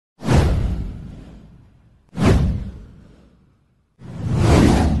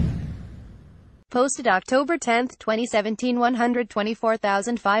Posted October 10, 2017.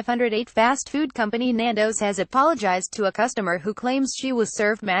 124,508 Fast food company Nandos has apologized to a customer who claims she was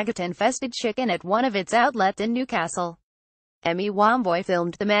served maggot-infested chicken at one of its outlets in Newcastle. Emmy Wamboy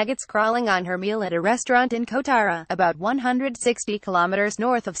filmed the maggots crawling on her meal at a restaurant in Kotara, about 160 kilometers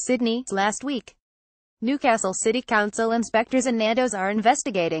north of Sydney, last week. Newcastle City Council inspectors and Nandos are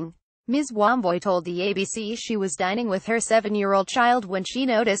investigating. Ms. Wamboy told the ABC she was dining with her 7-year-old child when she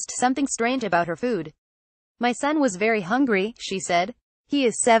noticed something strange about her food. "My son was very hungry," she said. "He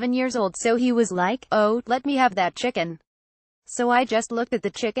is 7 years old, so he was like, 'Oh, let me have that chicken.' So I just looked at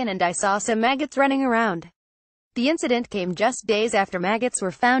the chicken and I saw some maggots running around." The incident came just days after maggots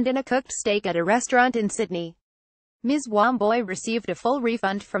were found in a cooked steak at a restaurant in Sydney. Ms. Wamboy received a full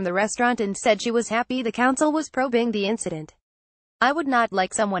refund from the restaurant and said she was happy the council was probing the incident. "I would not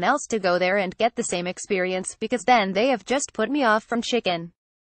like someone else to go there and get the same experience, because then they have just put me off from chicken.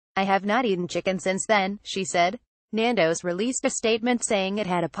 I have not eaten chicken since then," she said. Nandos released a statement saying it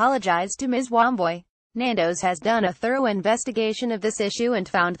had apologized to Ms. Wamboy. Nandos has done a thorough investigation of this issue and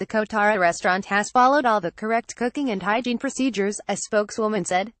found the Kotara restaurant has followed all the correct cooking and hygiene procedures, a spokeswoman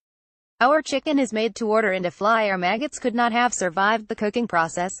said. "Our chicken is made to order, and a fly or maggots could not have survived the cooking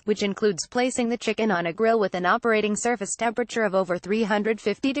process, which includes placing the chicken on a grill with an operating surface temperature of over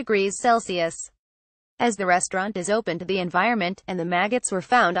 350 degrees Celsius. As the restaurant is open to the environment, and the maggots were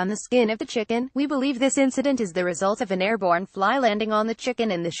found on the skin of the chicken, we believe this incident is the result of an airborne fly landing on the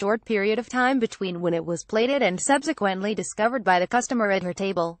chicken in the short period of time between when it was plated and subsequently discovered by the customer at her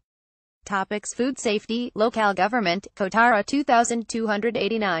table." Topics: Food safety, local government, Kotara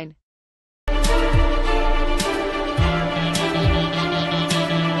 2289.